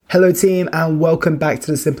Hello team and welcome back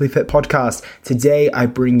to the Simply Fit podcast. Today I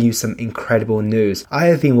bring you some incredible news. I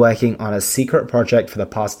have been working on a secret project for the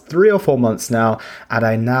past 3 or 4 months now, and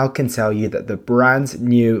I now can tell you that the brand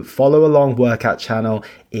new follow along workout channel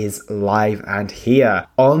is live and here.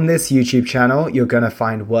 On this YouTube channel, you're going to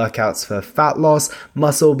find workouts for fat loss,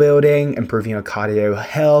 muscle building, improving your cardio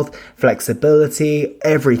health, flexibility.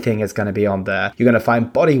 Everything is going to be on there. You're going to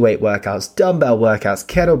find body weight workouts, dumbbell workouts,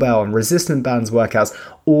 kettlebell and resistant bands workouts,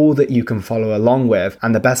 all that you can follow along with.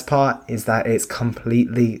 And the best part is that it's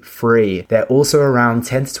completely free. They're also around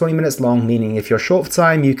 10 to 20 minutes long, meaning if you're short for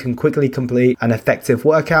time, you can quickly complete an effective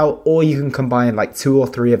workout, or you can combine like 2 or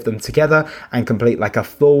 3 of them together and complete like a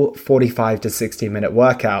full 45 to 60 minute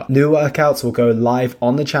workout. New workouts will go live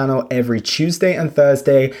on the channel every Tuesday and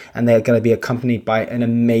Thursday, and they're going to be accompanied by an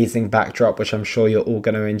amazing backdrop, which I'm sure you're all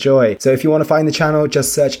going to enjoy. So if you want to find the channel,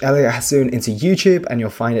 just search Elliot Hasoon into YouTube and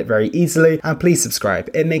you'll find it very easily. And please subscribe.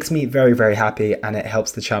 It makes me very, very happy and it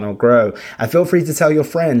helps the channel grow. And feel free to tell your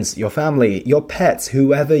friends, your family, your pets,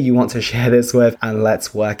 whoever you want to share this with, and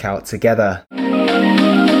let's work out together.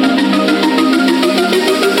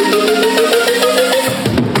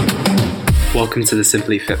 Welcome to the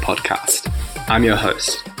Simply Fit podcast. I'm your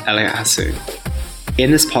host, Elliot Hasoon.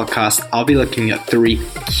 In this podcast, I'll be looking at 3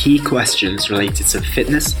 key questions related to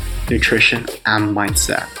fitness, nutrition, and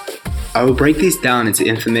mindset. I will break these down into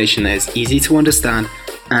information that is easy to understand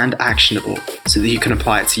and actionable so that you can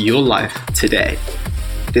apply it to your life today.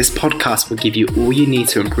 This podcast will give you all you need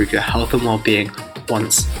to improve your health and well-being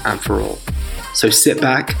once and for all. So sit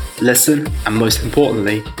back, listen, and most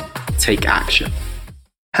importantly, take action.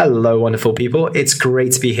 Hello, wonderful people. It's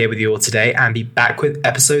great to be here with you all today and be back with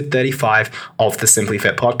episode 35 of the Simply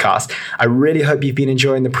Fit podcast. I really hope you've been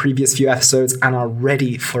enjoying the previous few episodes and are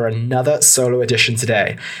ready for another solo edition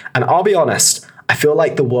today. And I'll be honest, I feel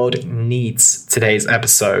like the world needs today's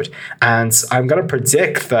episode, and I'm going to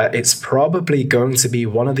predict that it's probably going to be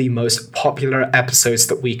one of the most popular episodes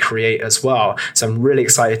that we create as well. So I'm really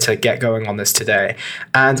excited to get going on this today.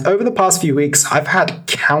 And over the past few weeks, I've had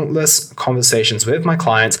countless conversations with my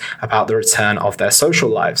clients about the return of their social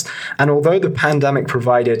lives. And although the pandemic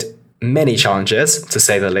provided many challenges, to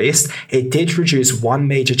say the least, it did reduce one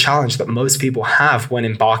major challenge that most people have when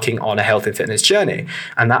embarking on a health and fitness journey.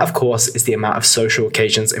 And that, of course, is the amount of social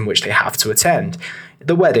occasions in which they have to attend.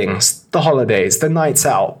 The weddings, the holidays, the nights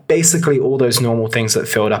out, basically all those normal things that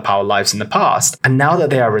filled up our lives in the past. And now that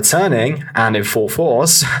they are returning and in full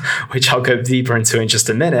force, which I'll go deeper into in just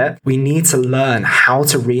a minute, we need to learn how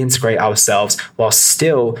to reintegrate ourselves while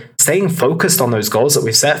still staying focused on those goals that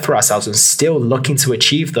we've set for ourselves and still looking to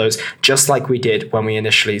achieve those just like we did when we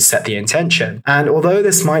initially set the intention. And although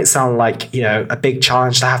this might sound like, a big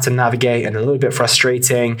challenge to have to navigate and a little bit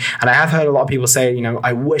frustrating, and I have heard a lot of people say,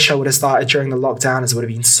 I wish I would have started during the lockdown, as it would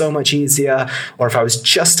have been so much easier, or if I was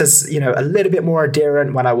just as, a little bit more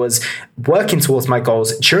adherent when I was working towards my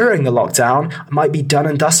goals during the lockdown, I might be done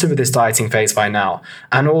and dusted with this dieting phase by now.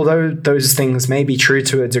 And although those things may be true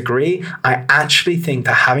to a degree, I actually think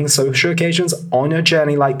that having social occasions on your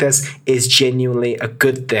journey like this is genuinely a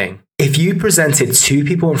good thing. If you presented 2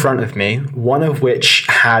 people in front of me, one of which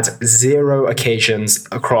had 0 occasions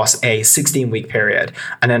across a 16-week period,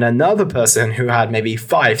 and then another person who had maybe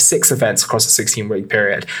 5, 6 events across a 16-week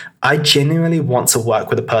period, I genuinely want to work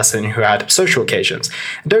with a person who had social occasions.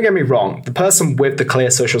 And don't get me wrong, the person with the clear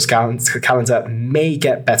social calendar may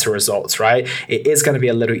get better results, right? It is going to be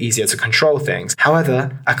a little easier to control things.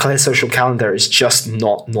 However, a clear social calendar is just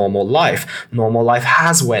not normal life. Normal life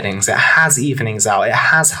has weddings, it has evenings out, it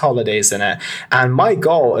has holidays in it. And my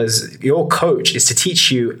goal as your coach is to teach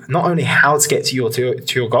you not only how to get to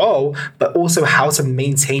your goal, but also how to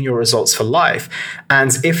maintain your results for life.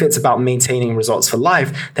 And if it's about maintaining results for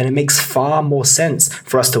life, then it makes far more sense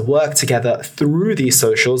for us to work together through these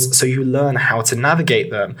socials so you learn how to navigate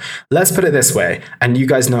them. Let's put it this way, and you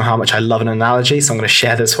guys know how much I love an analogy, so I'm going to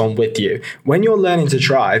share this one with you. When you're learning to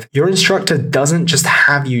drive, your instructor doesn't just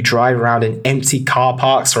have you drive around in empty car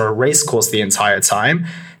parks or a race course the entire time.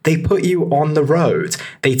 They put you on the road.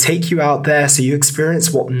 They take you out there so you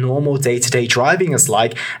experience what normal day-to-day driving is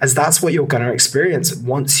like, as that's what you're going to experience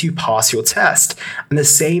once you pass your test. And the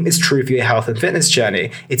same is true for your health and fitness journey.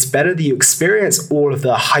 It's better that you experience all of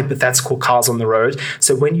the hypothetical cars on the road,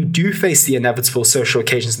 so when you do face the inevitable social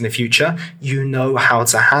occasions in the future, you know how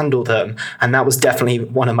to handle them. And that was definitely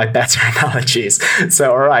one of my better analogies. So,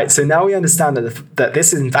 all right. So now we understand that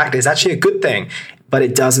this, in fact, is actually a good thing. but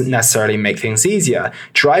it doesn't necessarily make things easier.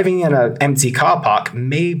 Driving in an empty car park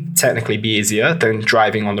may technically be easier than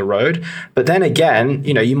driving on the road. But then again,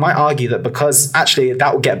 you might argue that because actually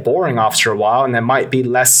that will get boring after a while, and there might be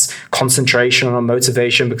less concentration or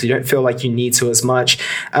motivation because you don't feel like you need to as much.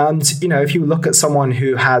 And, if you look at someone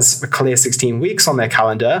who has a clear 16 weeks on their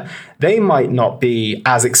calendar, they might not be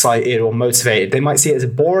as excited or motivated. They might see it as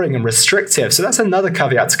boring and restrictive. So that's another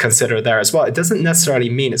caveat to consider there as well. It doesn't necessarily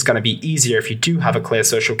mean it's going to be easier if you do have a clear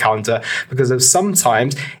social calendar, because of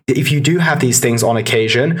sometimes if you do have these things on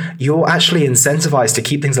occasion, you're actually incentivized to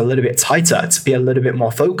keep things a little bit tighter, to be a little bit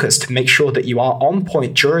more focused, to make sure that you are on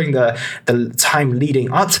point during the time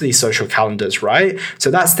leading up to these social calendars, right? So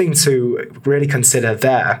that's thing to really consider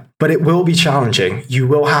there. But it will be challenging. You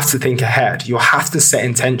will have to think ahead. You'll have to set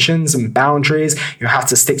intentions and boundaries. You have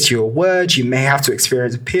to stick to your word. You may have to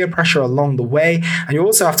experience peer pressure along the way. And you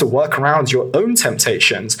also have to work around your own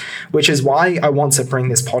temptations, which is why I want to bring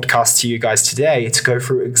this podcast to you guys today, to go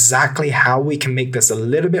through exactly how we can make this a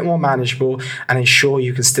little bit more manageable and ensure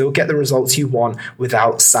you can still get the results you want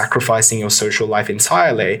without sacrificing your social life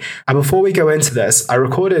entirely. And before we go into this, I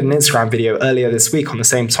recorded an Instagram video earlier this week on the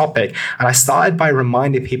same topic, and I started by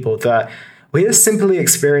reminding people that we are simply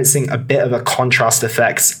experiencing a bit of a contrast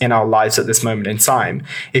effect in our lives at this moment in time.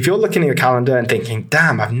 If you're looking at your calendar and thinking,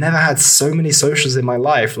 damn, I've never had so many socials in my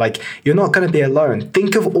life, you're not going to be alone.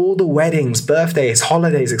 Think of all the weddings, birthdays,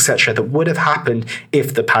 holidays, etc. that would have happened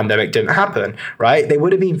if the pandemic didn't happen, right? They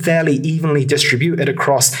would have been fairly evenly distributed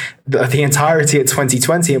across the entirety of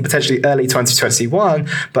 2020 and potentially early 2021.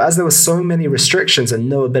 But as there were so many restrictions and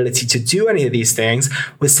no ability to do any of these things,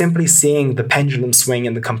 we're simply seeing the pendulum swing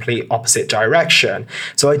in the complete opposite direction.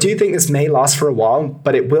 So I do think this may last for a while,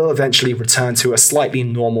 but it will eventually return to a slightly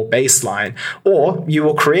normal baseline. Or you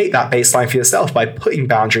will create that baseline for yourself by putting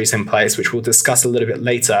boundaries in place, which we'll discuss a little bit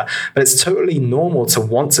later. But it's totally normal to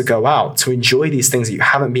want to go out, to enjoy these things that you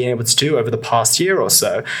haven't been able to do over the past year or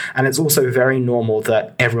so. And it's also very normal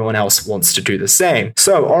that everyone else wants to do the same.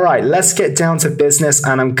 So, all right, let's get down to business.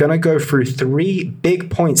 And I'm going to go through 3 big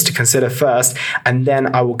points to consider first, and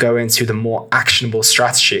then I will go into the more actionable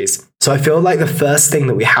strategies. So I feel like the first thing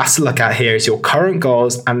that we have to look at here is your current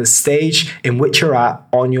goals and the stage in which you're at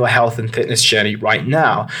on your health and fitness journey right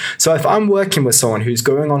now. So if I'm working with someone who's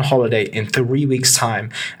going on holiday in 3 weeks' time,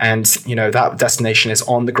 and that destination is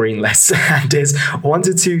on the green list and is 1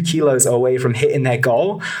 to 2 kilos away from hitting their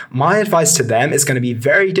goal, my advice to them is going to be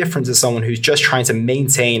very different to someone who's just trying to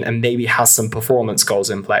maintain and maybe has some performance goals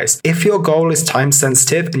in place. If your goal is time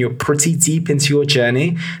sensitive and you're pretty deep into your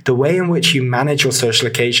journey, the way in which you manage your social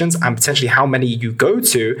occasions and potentially how many you go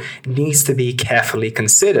to needs to be carefully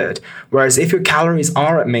considered. Whereas if your calories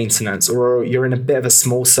are at maintenance or you're in a bit of a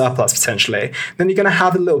small surplus potentially, then you're going to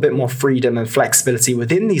have a little bit more freedom and flexibility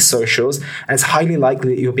within these socials, and it's highly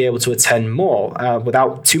likely that you'll be able to attend more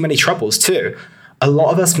without too many troubles too. A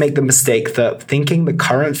lot of us make the mistake that thinking the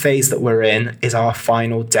current phase that we're in is our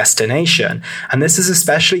final destination. And this is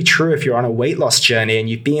especially true if you're on a weight loss journey and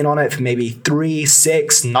you've been on it for maybe 3,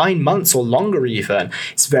 6, 9 months or longer even.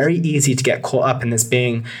 It's very easy to get caught up in this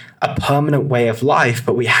being a permanent way of life,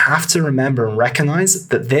 but we have to remember and recognize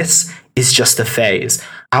that this is just a phase.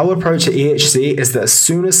 Our approach at EHC is that as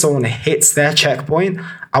soon as someone hits their checkpoint,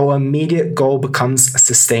 our immediate goal becomes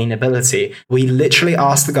sustainability. We literally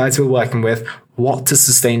ask the guys we're working with, what does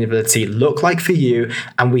sustainability look like for you?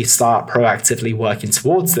 And we start proactively working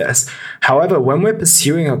towards this. However, when we're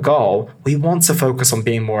pursuing a goal, we want to focus on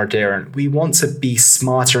being more adherent. We want to be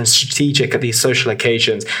smarter and strategic at these social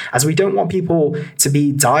occasions, as we don't want people to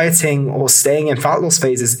be dieting or staying in fat loss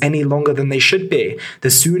phases any longer than they should be. The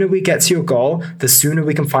sooner we get to your goal, the sooner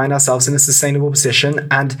we can find ourselves in a sustainable position.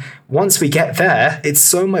 And once we get there, it's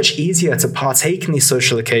so much easier to partake in these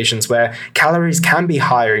social occasions where calories can be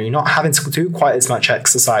higher and you're not having to do quite as much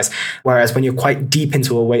exercise, whereas when you're quite deep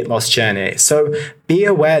into a weight loss journey. So be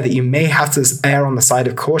aware that you may have to err on the side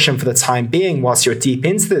of caution for the time being whilst you're deep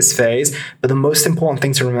into this phase, but the most important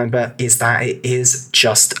thing to remember is that it is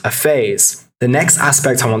just a phase. The next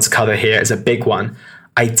aspect I want to cover here is a big one: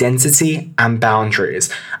 identity and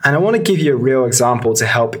boundaries. And I want to give you a real example to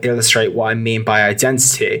help illustrate what I mean by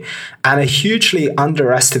identity. And a hugely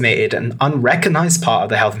underestimated and unrecognized part of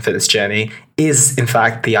the health and fitness journey is, in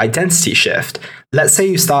fact, the identity shift. Let's say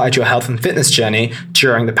you started your health and fitness journey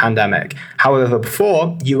during the pandemic. However,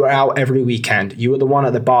 before, you were out every weekend. You were the one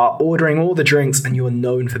at the bar ordering all the drinks and you were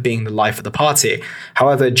known for being the life of the party.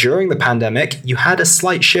 However, during the pandemic, you had a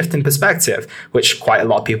slight shift in perspective, which quite a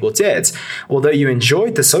lot of people did. Although you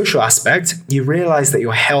enjoyed the social aspect, you realized that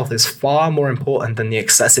your health is far more important than the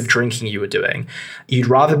excessive drinking you were doing. You'd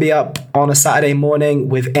rather be up on a Saturday morning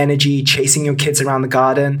with energy, chasing your kids around the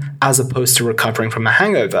garden, as opposed to recovering from a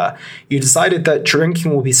hangover. You decided that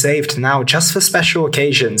drinking will be saved now just for special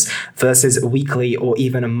occasions versus a weekly or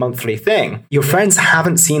even a monthly thing. Your friends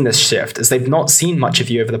haven't seen this shift as they've not seen much of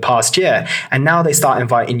you over the past year, and now they start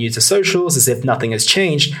inviting you to socials as if nothing has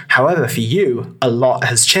changed. However, for you, a lot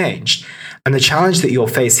has changed. And the challenge that you'll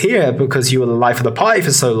face here, because you were the life of the party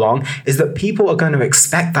for so long, is that people are going to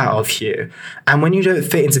expect that of you. And when you don't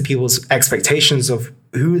fit into people's expectations of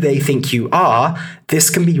who they think you are, this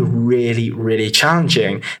can be really, really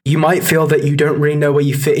challenging. You might feel that you don't really know where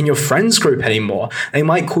you fit in your friends group anymore. They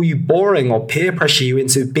might call you boring or peer pressure you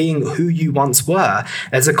into being who you once were.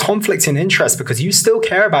 There's a conflict in interest because you still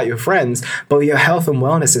care about your friends, but your health and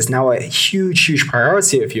wellness is now a huge, huge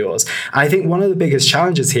priority of yours. And I think one of the biggest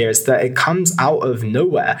challenges here is that it comes out of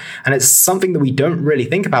nowhere, and it's something that we don't really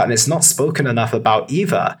think about, and it's not spoken enough about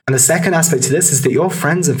either. And the second aspect to this is that your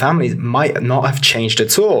friends and family might not have changed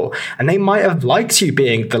at all, and they might have liked you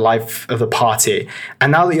being the life of the party.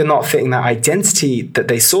 And now that you're not fitting that identity that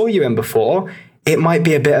they saw you in before, it might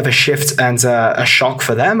be a bit of a shift and a shock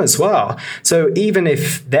for them as well. So even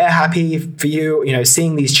if they're happy for you,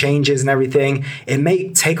 seeing these changes and everything, it may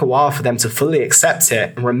take a while for them to fully accept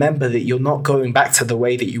it and remember that you're not going back to the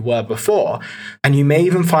way that you were before. And you may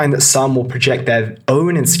even find that some will project their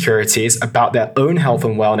own insecurities about their own health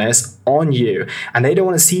and wellness on you, and they don't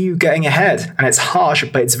want to see you getting ahead. And it's harsh,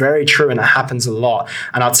 but it's very true, and it happens a lot.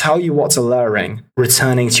 And I'll tell you what's alluring: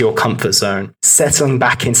 returning to your comfort zone, settling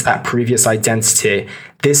back into that previous identity.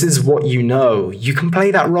 This is what you know. You can play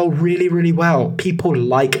that role really, really well. People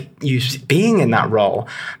like you being in that role,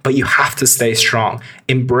 but you have to stay strong.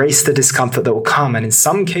 Embrace the discomfort that will come. And in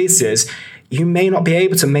some cases, you may not be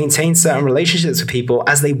able to maintain certain relationships with people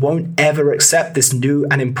as they won't ever accept this new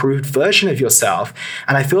and improved version of yourself.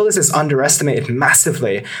 And I feel this is underestimated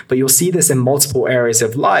massively, but you'll see this in multiple areas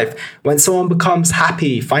of life. When someone becomes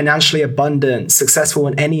happy, financially abundant, successful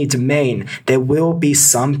in any domain, there will be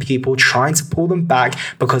some people trying to pull them back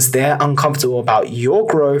because they're uncomfortable about your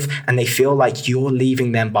growth and they feel like you're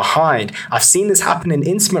leaving them behind. I've seen this happen in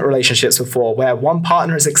intimate relationships before, where one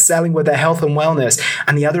partner is excelling with their health and wellness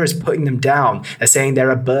and the other is putting them down. They're saying they're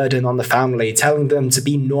a burden on the family, telling them to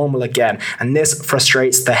be normal again. And this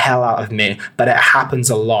frustrates the hell out of me, but it happens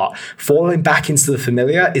a lot. Falling back into the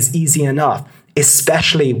familiar is easy enough,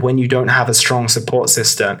 especially when you don't have a strong support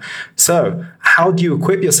system. So how do you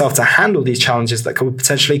equip yourself to handle these challenges that could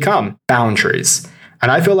potentially come? Boundaries. And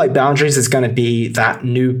I feel like boundaries is going to be that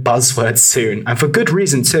new buzzword soon. And for good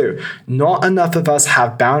reason too. Not enough of us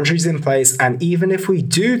have boundaries in place. And even if we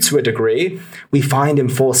do to a degree, we find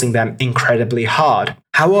enforcing them incredibly hard.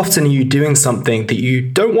 How often are you doing something that you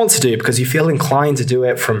don't want to do because you feel inclined to do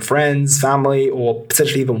it from friends, family, or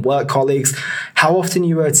potentially even work colleagues? How often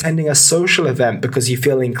you are attending a social event because you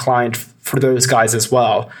feel inclined for those guys as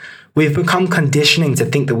well? We've become conditioning to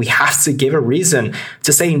think that we have to give a reason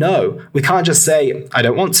to say no. We can't just say, I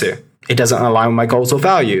don't want to. It doesn't align with my goals or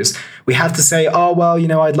values. We have to say, oh, well,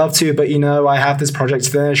 I'd love to, but, I have this project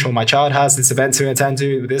to finish, or my child has this event to attend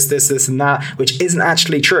to, this, and that, which isn't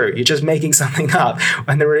actually true. You're just making something up.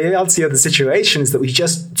 And the reality of the situation is that we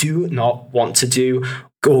just do not want to do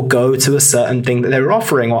or go to a certain thing that they're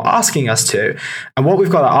offering or asking us to. And what we've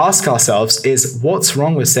got to ask ourselves is, what's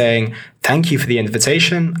wrong with saying, thank you for the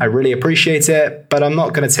invitation, I really appreciate it, but I'm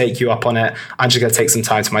not going to take you up on it. I'm just going to take some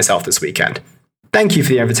time to myself this weekend. Thank you for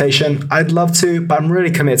the invitation. I'd love to, but I'm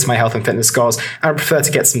really committed to my health and fitness goals, and I prefer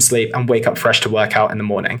to get some sleep and wake up fresh to work out in the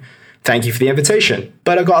morning. Thank you for the invitation,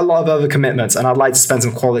 but I've got a lot of other commitments and I'd like to spend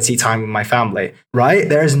some quality time with my family, right?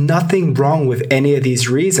 There is nothing wrong with any of these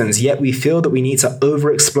reasons, yet we feel that we need to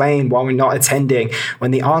over-explain why we're not attending, when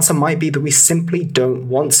the answer might be that we simply don't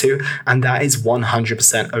want to, and that is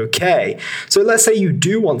 100% okay. So let's say you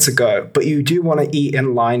do want to go, but you do want to eat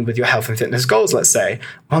in line with your health and fitness goals, let's say.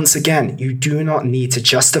 Once again, you do not need to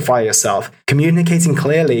justify yourself. Communicating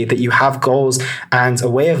clearly that you have goals and a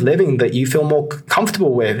way of living that you feel more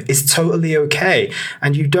comfortable with is totally okay.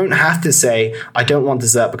 And you don't have to say, I don't want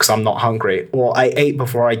dessert because I'm not hungry, or I ate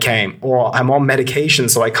before I came, or I'm on medication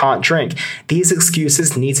so I can't drink. These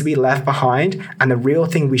excuses need to be left behind. And the real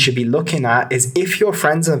thing we should be looking at is if your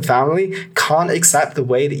friends and family can't accept the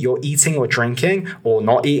way that you're eating or drinking, or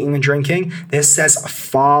not eating and drinking, this says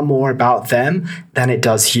far more about them than it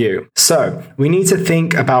does you. So we need to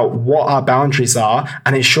think about what our boundaries are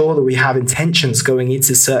and ensure that we have intentions going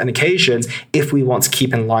into certain occasions if we want to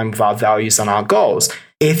keep in line with our values and our goals.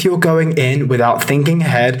 If you're going in without thinking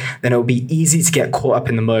ahead, then it'll be easy to get caught up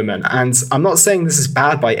in the moment. And I'm not saying this is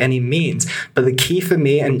bad by any means, but the key for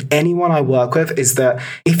me and anyone I work with is that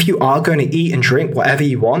if you are going to eat and drink whatever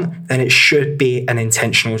you want, then it should be an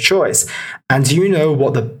intentional choice. And do you know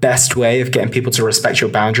what the best way of getting people to respect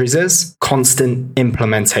your boundaries is? Constant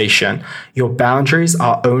implementation. Your boundaries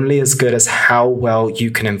are only as good as how well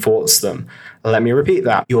you can enforce them. Let me repeat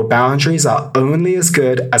that. Your boundaries are only as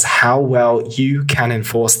good as how well you can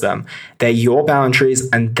enforce them. They're your boundaries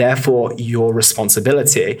and therefore your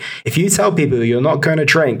responsibility. If you tell people you're not going to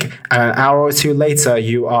drink and an hour or two later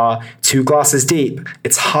you are 2 glasses deep,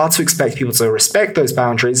 it's hard to expect people to respect those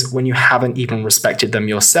boundaries when you haven't even respected them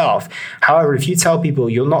yourself. However, if you tell people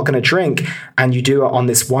you're not going to drink and you do it on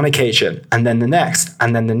this one occasion and then the next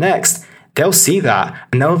and then the next, they'll see that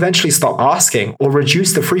and they'll eventually stop asking or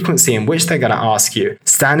reduce the frequency in which they're going to ask you.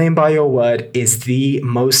 Standing by your word is the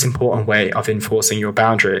most important way of enforcing your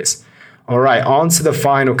boundaries. All right, on to the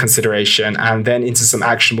final consideration and then into some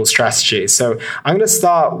actionable strategies. So I'm going to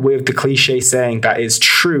start with the cliche saying that is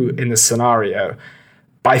true in the scenario.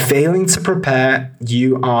 By failing to prepare,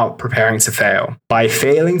 you are preparing to fail. By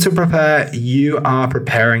failing to prepare, you are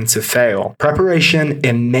preparing to fail. Preparation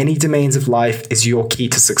in many domains of life is your key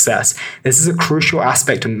to success. This is a crucial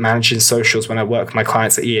aspect of managing socials when I work with my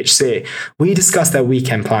clients at EHC. We discuss their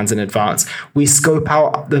weekend plans in advance. We scope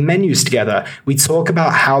out the menus together. We talk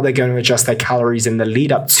about how they're going to adjust their calories in the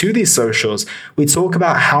lead up to these socials. We talk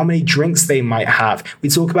about how many drinks they might have. We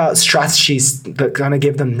talk about strategies that are going to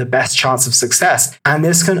give them the best chance of success. And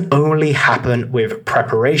this can only happen with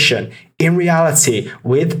preparation. In reality,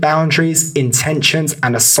 with boundaries, intentions,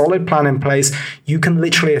 and a solid plan in place, you can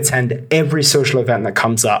literally attend every social event that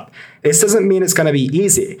comes up. This doesn't mean it's going to be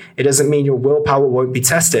easy. It doesn't mean your willpower won't be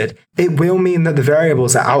tested. It will mean that the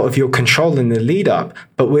variables are out of your control in the lead up,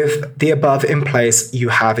 but with the above in place, you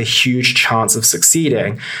have a huge chance of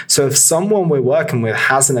succeeding. So if someone we're working with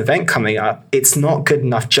has an event coming up, it's not good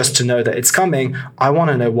enough just to know that it's coming. I want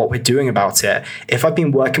to know what we're doing about it. If I've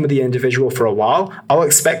been working with the individual for a while, I'll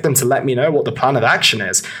expect them to let me know what the plan of action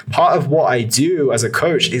is. Part of what I do as a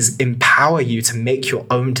coach is empower you to make your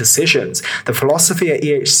own decisions. The philosophy at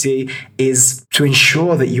EHC is to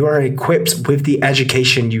ensure that you are equipped with the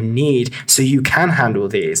education you need so you can handle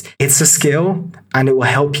these. It's a skill and it will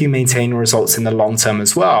help you maintain results in the long term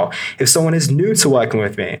as well. If someone is new to working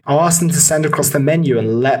with me, I'll ask them to send across the menu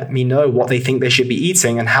and let me know what they think they should be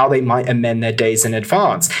eating and how they might amend their days in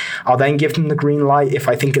advance. I'll then give them the green light if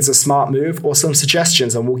I think it's a smart move or some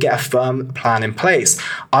suggestions, and we'll get a firm plan in place.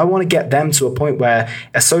 I want to get them to a point where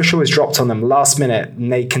a social is dropped on them last minute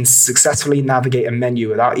and they can successfully navigate a menu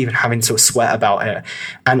without even having to sweat about it.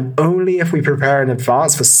 And only if we prepare in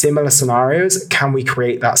advance for similar scenarios can we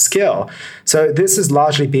create that skill. So this has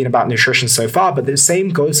largely been about nutrition so far, but the same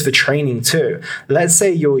goes for training too. Let's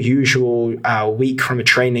say your usual week from a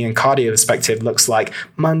training and cardio perspective looks like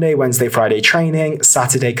Monday, Wednesday, Friday training,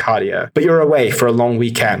 Saturday cardio. But you're away for a long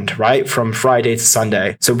weekend, right? From Friday to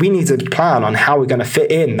Sunday. So we need to plan on how we're going to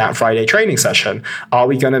fit in that Friday training session. Are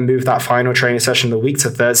we going to move that final training session of the week to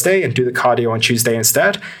Thursday and do the cardio on Tuesday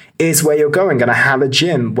instead? Is where you're going to have a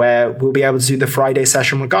gym where we'll be able to do the Friday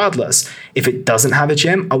session regardless? If it doesn't have a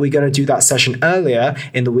gym, are we going to do that session earlier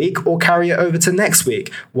in the week or carry it over to next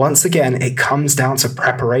week? Once again, it comes down to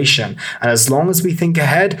preparation. And as long as we think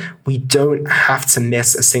ahead, we don't have to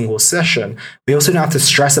miss a single session. We also don't have to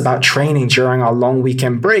stress about training during our long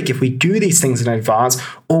weekend break if we do these things in advance,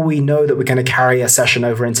 or we know that we're going to carry a session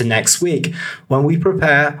over into next week. When we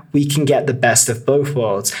prepare, we can get the best of both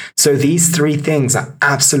worlds. So these 3 things are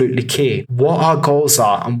absolutely key. What our goals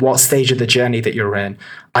are and what stage of the journey that you're in.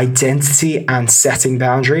 Identity and setting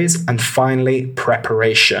boundaries. And finally,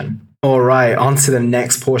 preparation. All right, on to the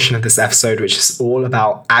next portion of this episode, which is all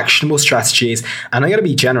about actionable strategies. And I'm going to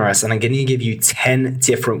be generous and I'm going to give you 10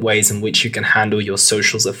 different ways in which you can handle your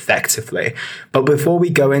socials effectively. But before we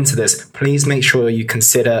go into this, please make sure you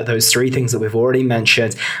consider those 3 things that we've already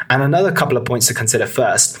mentioned and another couple of points to consider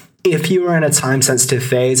first. If you are in a time-sensitive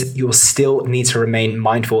phase, you will still need to remain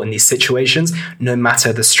mindful in these situations, no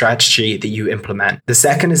matter the strategy that you implement. The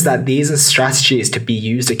second is that these are strategies to be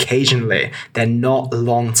used occasionally. They're not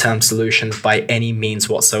long-term solutions by any means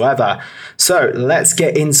whatsoever. So let's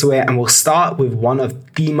get into it, and we'll start with one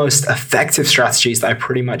of the most effective strategies that I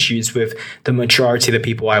pretty much use with the majority of the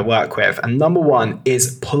people I work with. And number one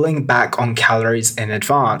is pulling back on calories in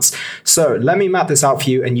advance. So let me map this out for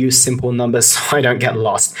you and use simple numbers so I don't get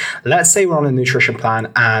lost. Let's say we're on a nutrition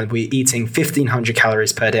plan and we're eating 1,500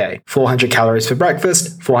 calories per day. 400 calories for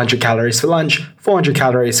breakfast, 400 calories for lunch, 400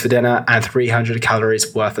 calories for dinner, and 300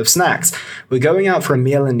 calories worth of snacks. We're going out for a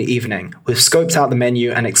meal in the evening. We've scoped out the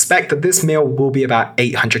menu and expect that this meal will be about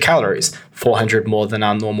 800 calories, 400 more than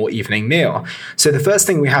our normal evening meal. So the first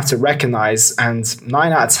thing we have to recognize, and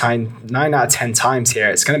 9 out of 10 times here,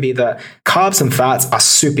 it's going to be that carbs and fats are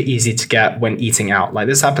super easy to get when eating out. Like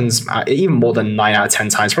this happens even more than 9 out of 10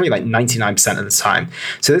 times, probably like 99% of the time.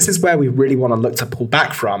 So this is where we really want to look to pull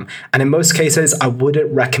back from. And in most cases, I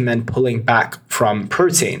wouldn't recommend pulling back from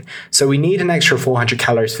protein. So we need an extra 400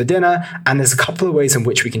 calories for dinner, and there's a couple of ways in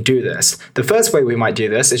which we can do this. The first way we might do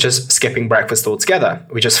this is just skipping breakfast altogether.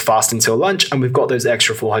 We just fast until lunch and we've got those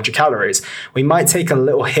extra 400 calories. We might take a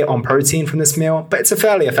little hit on protein from this meal, but it's a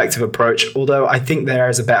fairly effective approach, although I think there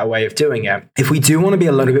is a better way of doing it. If we do want to be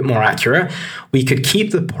a little bit more accurate, we could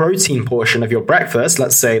keep the protein portion of your breakfast.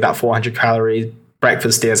 Let's say that 400 calorie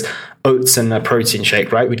breakfast is oats and a protein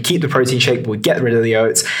shake, right? We'd keep the protein shake, but we'd get rid of the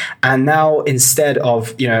oats. And now instead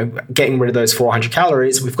of, getting rid of those 400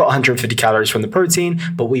 calories, we've got 150 calories from the protein,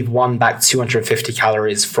 but we've won back 250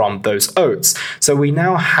 calories from those oats. So we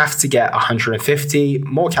now have to get 150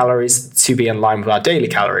 more calories to be in line with our daily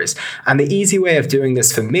calories. And the easy way of doing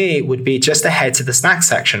this for me would be just to head to the snack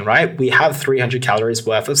section, right? We have 300 calories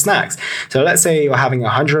worth of snacks. So let's say you're having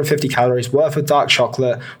 150 calories worth of dark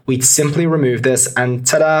chocolate. We'd simply remove this and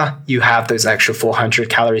ta-da, you have those extra 400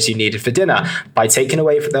 calories you needed for dinner by taking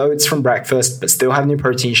away the oats from breakfast, but still having your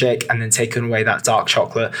protein shake and then taking away that dark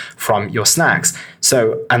chocolate from your snacks.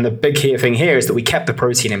 So, and the big key thing here is that we kept the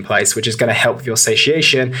protein in place, which is going to help with your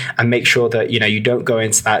satiation and make sure that, you don't go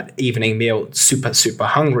into that evening meal super, super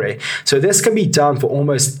hungry. So this can be done for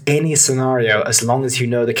almost any scenario as long as you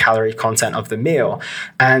know the calorie content of the meal,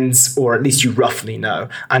 or at least you roughly know.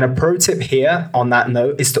 And a pro tip here on that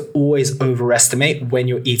note is to always overestimate when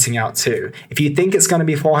you're eating out too. If you think it's going to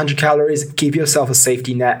be 400 calories, give yourself a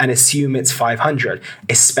safety net and assume it's 500,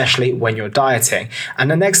 especially when you're dieting.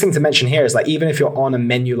 And the next thing to mention here is like, even if you're on a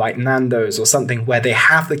menu like Nando's or something where they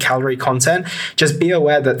have the calorie content, just be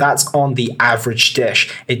aware that that's on the average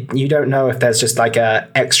dish. You don't know if there's just like a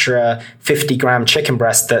extra 50-gram chicken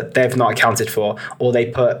breast that they've not accounted for, or they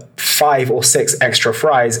put 5 or 6 extra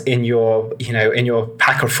fries in your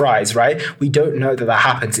pack of fries, right? We don't know that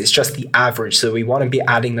happens. It's just the average. So we want to be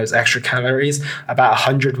adding those extra calories. About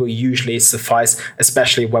 100 will usually suffice,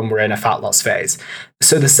 especially when we're in a fat loss phase.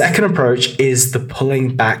 So the second approach is the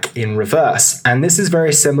pulling back in reverse. And this is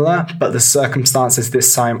very similar, but the circumstances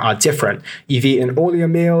this time are different. You've eaten all your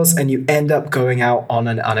meals and you end up going out on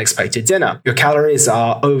an unexpected dinner. Your calories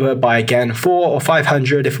are over by, again, 400 or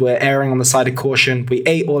 500 if we're erring on the side of caution. We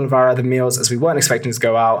ate all of our other meals as we weren't expecting to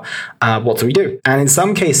go out. What do we do? And in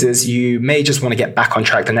some cases, you may just want to get back on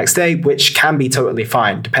track the next day, which can be totally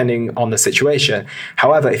fine, depending on the situation.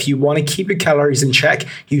 However, if you want to keep your calories in check,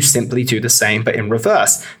 you simply do the same, but in reverse.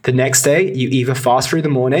 The next day, you either fast through the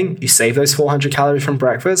morning, you save those 400 calories from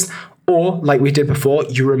breakfast, or like we did before,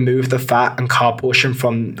 you remove the fat and carb portion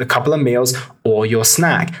from the couple of meals or your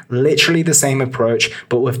snack. Literally the same approach,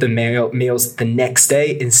 but with the meals the next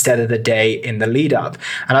day instead of the day in the lead up.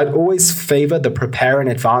 And I'd always favor the prepare in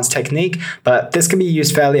advance technique, but this can be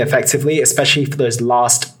used fairly effectively, especially for those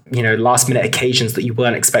last minute occasions that you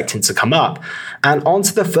weren't expecting to come up. And on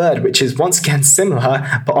to the third, which is once again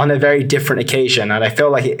similar, but on a very different occasion. And I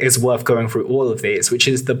feel like it is worth going through all of these, which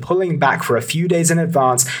is the pulling back for a few days in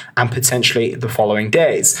advance and potentially the following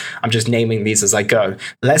days. I'm just naming these as I go.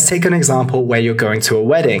 Let's take an example where you're going to a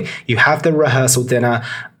wedding. You have the rehearsal dinner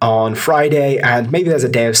on Friday, and maybe there's a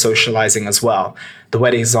day of socializing as well. The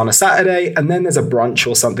wedding is on a Saturday, and then there's a brunch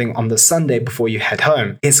or something on the Sunday before you head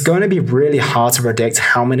home. It's going to be really hard to predict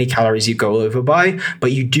how many calories you go over by,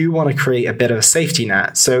 but you do want to create a bit of a safety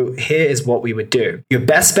net. So here is what we would do. Your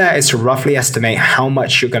best bet is to roughly estimate how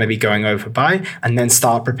much you're going to be going over by, and then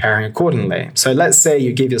start preparing accordingly. So let's say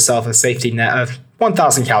you give yourself a safety net of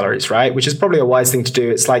 1,000 calories, right? Which is probably a wise thing to do.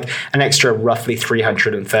 It's like an extra roughly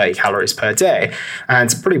 330 calories per day. And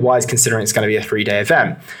it's pretty wise considering it's going to be a 3-day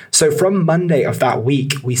event. So from Monday of that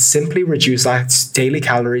week, we simply reduce our daily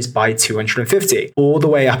calories by 250 all the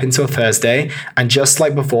way up until Thursday. And just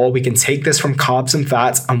like before, we can take this from carbs and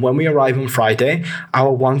fats. And when we arrive on Friday,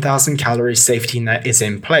 our 1,000 calorie safety net is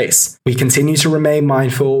in place. We continue to remain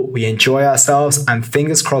mindful, we enjoy ourselves, and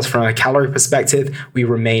fingers crossed from a calorie perspective, we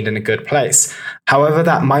remained in a good place. However,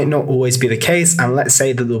 that might not always be the case, and let's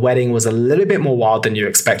say that the wedding was a little bit more wild than you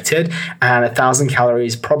expected, and 1,000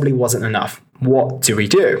 calories probably wasn't enough. What do we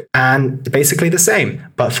do? And basically the same,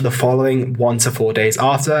 but for the following 1 to 4 days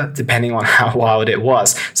after, depending on how wild it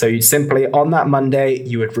was. So you'd simply, on that Monday,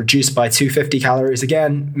 you would reduce by 250 calories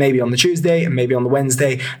again, maybe on the Tuesday and maybe on the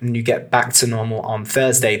Wednesday, and you get back to normal on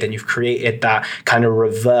Thursday. Then you've created that kind of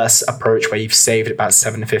reverse approach where you've saved about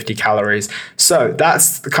 750 calories. So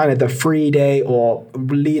that's kind of the 3-day or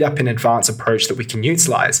lead up in advance approach that we can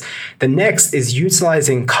utilize. The next is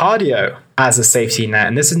utilizing cardio as a safety net.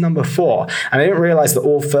 And this is number 4. And I didn't realize that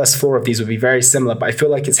all first 4 of these would be very similar, but I feel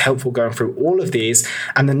like it's helpful going through all of these.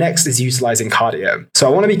 And the next is utilizing cardio. So I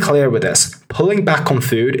want to be clear with this. Pulling back on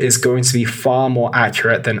food is going to be far more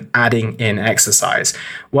accurate than adding in exercise.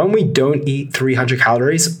 When we don't eat 300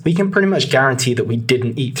 calories, we can pretty much guarantee that we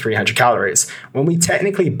didn't eat 300 calories. When we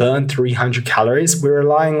technically burn 300 calories, we're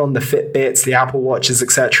relying on the Fitbits, the Apple Watches,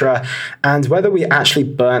 etc. And whether we actually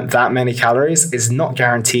burnt that many calories is not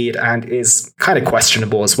guaranteed and is kind of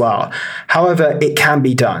questionable as well. However, it can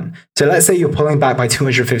be done. So let's say you're pulling back by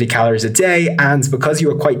 250 calories a day, and because you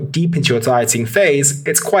are quite deep into your dieting phase,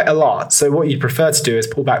 it's quite a lot. So what you'd prefer to do is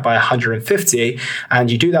pull back by 150, and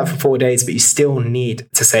you do that for 4 days, but you still need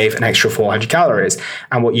to save an extra 400 calories.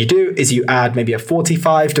 And what you do is you add maybe a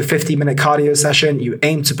 45 to 50 minute cardio session, you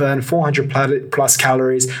aim to burn 400 plus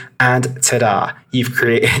calories, and ta-da, you've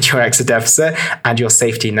created your extra deficit and your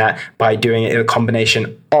safety net by doing it in a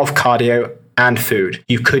combination of cardio and food.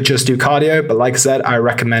 You could just do cardio, but like I said, I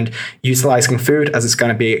recommend utilizing food as it's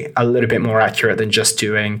going to be a little bit more accurate than just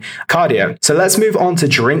doing cardio. So let's move on to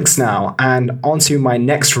drinks now and onto my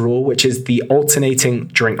next rule, which is the alternating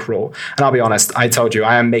drink rule. And I'll be honest, I told you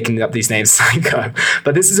I am making up these names as I go,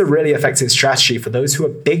 but this is a really effective strategy for those who are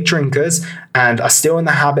big drinkers and are still in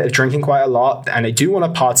the habit of drinking quite a lot and they do want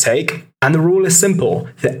to partake. And the rule is simple.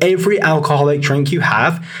 For every alcoholic drink you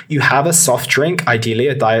have a soft drink, ideally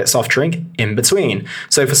a diet soft drink, in between.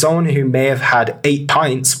 So for someone who may have had 8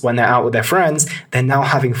 pints when they're out with their friends, they're now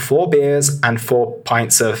having 4 beers and 4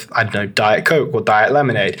 pints of, Diet Coke or Diet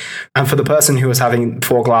Lemonade. And for the person who was having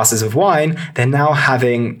 4 glasses of wine, they're now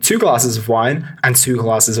having 2 glasses of wine and 2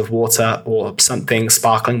 glasses of water or something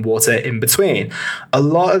sparkling water in between. A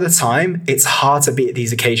lot of the time, it's hard to be at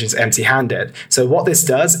these occasions empty-handed. So what this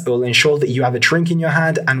does, it will ensure that you have a drink in your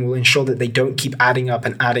hand and will ensure that they don't keep adding up,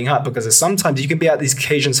 because sometimes you can be at these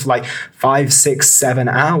occasions for like 5, 6, 7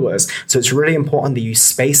 hours. So it's really important that you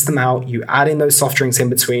space them out, you add in those soft drinks in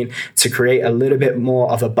between to create a little bit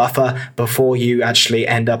more of a buffer before you actually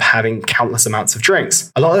end up having countless amounts of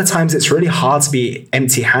drinks. A lot of the times it's really hard to be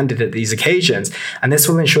empty-handed at these occasions, and this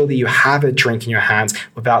will ensure that you have a drink in your hands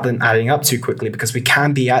without them adding up too quickly, because we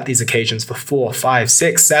can be at these occasions for 4, 5,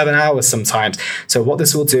 6, 7 hours sometimes. So what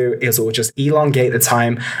this will do is it will just elongate the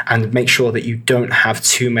time and make sure that you don't have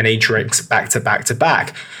too many drinks back to back to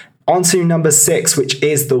back. On to number 6, which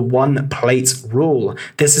is the 1 plate rule.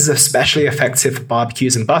 This is especially effective for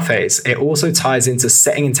barbecues and buffets. It also ties into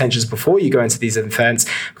setting intentions before you go into these events,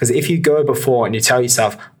 because if you go before and you tell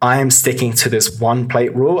yourself, I am sticking to this 1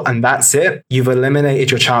 plate rule and that's it, you've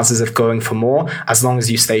eliminated your chances of going for more as long as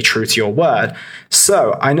you stay true to your word.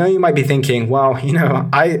 So I know you might be thinking, well,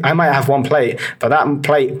 I might have 1 plate, but that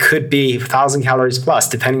plate could be 1,000 calories plus,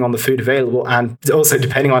 depending on the food available and also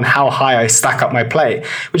depending on how high I stack up my plate,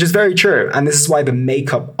 which is very true. And this is why the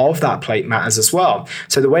makeup of that plate matters as well.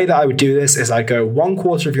 So the way that I would do this is I'd go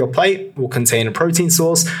 1/4 of your plate will contain a protein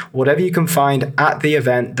source, whatever you can find at the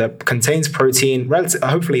event that contains protein,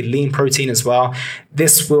 hopefully lean protein as well.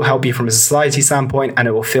 This will help you from a satiety standpoint and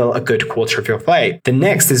it will fill a good 1/4 of your plate. The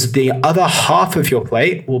next is the other half of your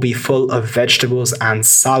plate will be full of vegetables and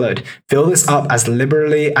salad. Fill this up as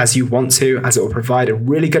liberally as you want to, as it will provide a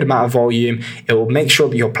really good amount of volume. It will make sure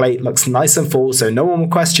that your plate looks nice and full so no one will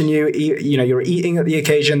question question you're eating at the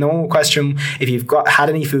occasion. No one will question if you've had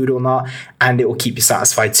any food or not, and it will keep you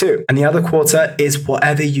satisfied too. And the other quarter is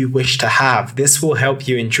whatever you wish to have. This will help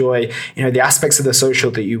you enjoy, the aspects of the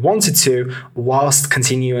social that you wanted to, whilst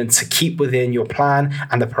continuing to keep within your plan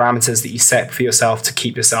and the parameters that you set for yourself to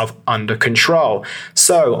keep yourself under control.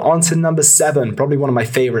 So on to number 7, probably one of my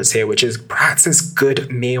favorites here, which is practice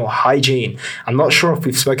good meal hygiene. I'm not sure if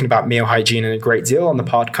we've spoken about meal hygiene in a great deal on the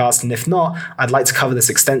podcast, and if not, I'd like to cover this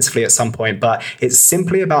extensively at some point, but it's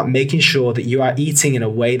simply about making sure that you are eating in a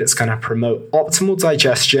way that's going to promote optimal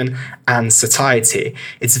digestion and satiety.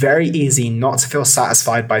 It's very easy not to feel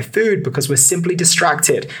satisfied by food because we're simply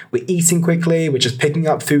distracted. We're eating quickly, we're just picking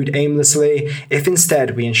up food aimlessly. If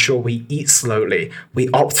instead we ensure we eat slowly, we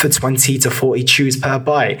opt for 20 to 40 chews per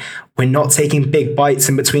bite, we're not taking big bites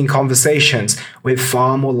in between conversations, we're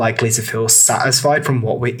far more likely to feel satisfied from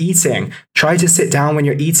what we're eating. Try to sit down when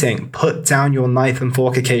you're eating. Put down your knife and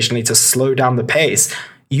fork occasionally to slow down the pace.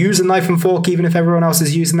 Use a knife and fork even if everyone else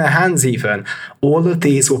is using their hands even. All of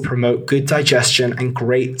these will promote good digestion and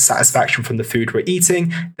great satisfaction from the food we're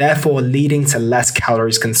eating, therefore leading to less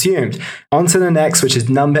calories consumed. On to the next, which is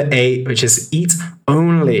number 8, which is eat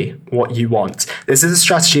only what you want. This is a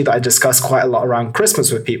strategy that I discuss quite a lot around Christmas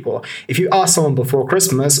with people. If you ask someone before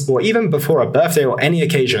Christmas or even before a birthday or any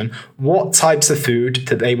occasion what types of food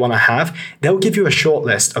that they want to have, they'll give you a short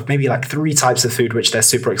list of maybe like 3 types of food which they're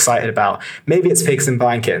super excited about. Maybe it's pigs in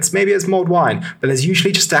blankets, maybe it's mulled wine, but there's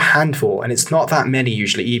usually just a handful, and it's not that many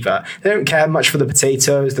usually either. They don't care much for the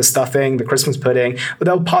potatoes, the stuffing, the Christmas pudding, but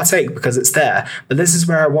they'll partake because it's there. But this is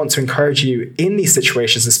where I want to encourage you in these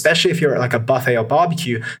situations, especially if you're at like a buffet or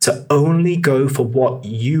barbecue, to only go for what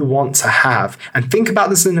you want to have. And think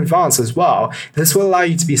about this in advance as well. This will allow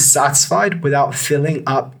you to be satisfied without filling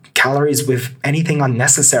up calories with anything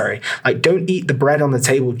unnecessary. Like, don't eat the bread on the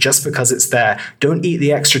table just because it's there. Don't eat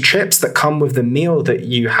the extra chips that come with the meal that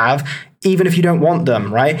you have, even if you don't want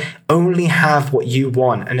them, right? Only have what you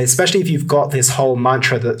want. And especially if you've got this whole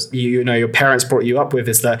mantra that your parents brought you up with,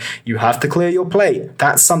 is that you have to clear your plate.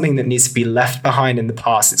 That's something that needs to be left behind in the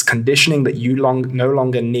past. It's conditioning that you no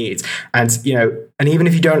longer need. And even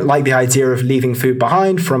if you don't like the idea of leaving food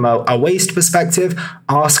behind from a waste perspective,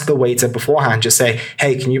 ask the waiter beforehand. Just say,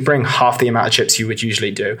 hey, can you bring half the amount of chips you would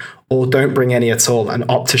usually do? Or don't bring any at all and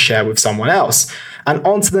opt to share with someone else. And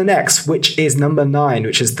on to the next, which is number 9,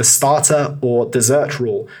 which is the starter or dessert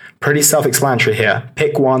rule. Pretty self-explanatory here.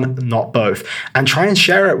 Pick one, not both. And try and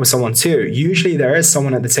share it with someone too. Usually there is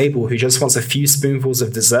someone at the table who just wants a few spoonfuls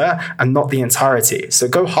of dessert and not the entirety. So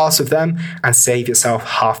go halves with them and save yourself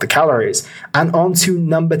half the calories. And on to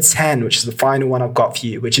number 10, which is the final one I've got for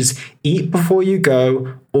you, which is eat before you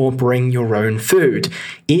go or bring your own food.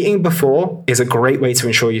 Eating before is a great way to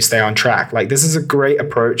ensure you stay on track. Like, this is a great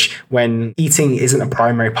approach when eating isn't a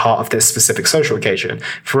primary part of this specific social occasion.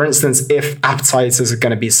 For instance, if appetizers are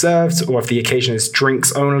going to be served, or if the occasion is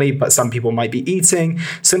drinks only, but some people might be eating,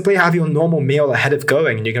 simply have your normal meal ahead of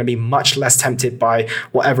going, and you're going to be much less tempted by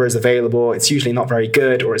whatever is available. It's usually not very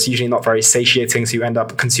good, or it's usually not very satiating, so you end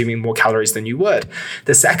up consuming more calories than you would.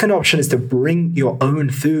 The second option is to bring your own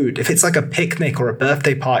food. If it's like a picnic or a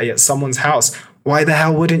birthday party at someone's house, why the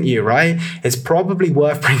hell wouldn't you, right? It's probably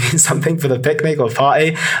worth bringing something for the picnic or party,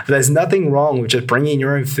 but there's nothing wrong with just bringing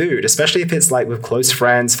your own food, especially if it's like with close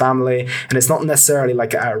friends, family, and it's not necessarily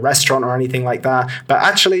like at a restaurant or anything like that. But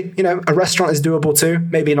actually, a restaurant is doable too.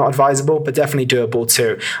 Maybe not advisable, but definitely doable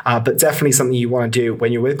too. But definitely something you want to do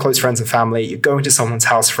when you're with close friends and family. You're going to someone's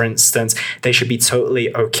house, for instance, they should be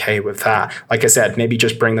totally okay with that. Like I said, maybe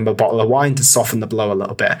just bring them a bottle of wine to soften the blow a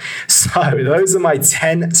little bit. So those are my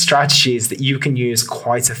 10 strategies that you can use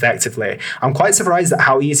quite effectively. I'm quite surprised at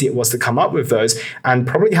how easy it was to come up with those, and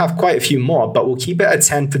probably have quite a few more, but we'll keep it at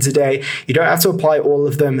 10 for today. You don't have to apply all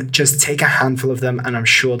of them, just take a handful of them, and I'm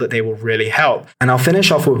sure that they will really help. And I'll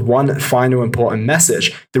finish off with one final important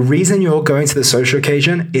message. The reason you're going to the social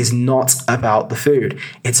occasion is not about the food.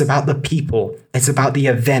 It's about the people. It's about the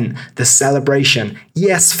event, the celebration.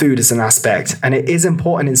 Yes, food is an aspect, and it is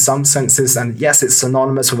important in some senses, and yes, it's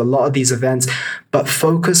synonymous with a lot of these events, but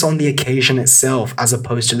focus on the occasion itself as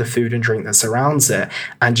opposed to the food and drink that surrounds it,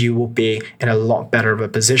 and you will be in a lot better of a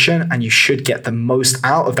position, and you should get the most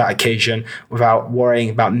out of that occasion without worrying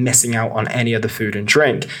about missing out on any of the food and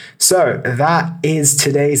drink. So that is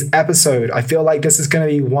today's episode. I feel like this is going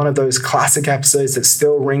to be one of those classic episodes that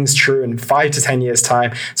still rings true in 5 to 10 years'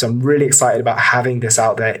 time. So I'm really excited about having this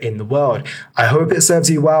out there in the world. I hope it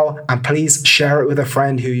serves you well, and please share it with a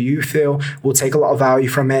friend who you feel will take a lot of value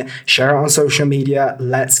from it. Share it on social media.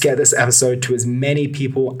 Let's get this episode to as many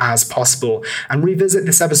people as possible, and revisit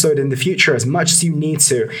this episode in the future as much as you need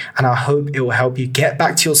to. And I hope it will help you get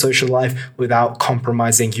back to your social life without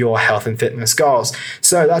compromising your health and fitness goals.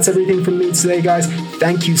 So that's everything from me today, guys.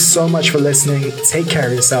 Thank you so much for listening. Take care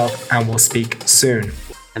of yourself, and we'll speak soon.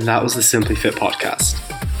 And that was the Simply Fit podcast.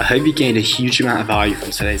 I hope you gained a huge amount of value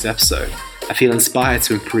from today's episode. I feel inspired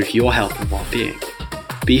to improve your health and well-being.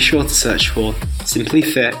 Be sure to search for Simply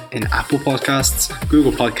Fit in Apple Podcasts,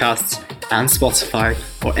 Google Podcasts, and Spotify,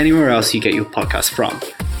 or anywhere else you get your podcast from.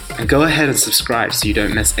 And go ahead and subscribe so you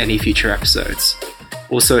don't miss any future episodes.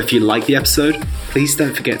 Also, if you like the episode, please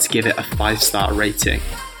don't forget to give it a 5-star rating.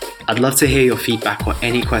 I'd love to hear your feedback or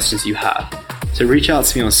any questions you have. So reach out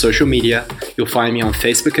to me on social media. You'll find me on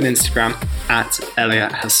Facebook and Instagram at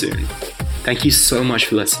Elliot Hasoon. Thank you so much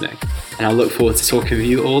for listening, and I look forward to talking with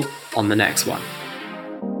you all on the next one.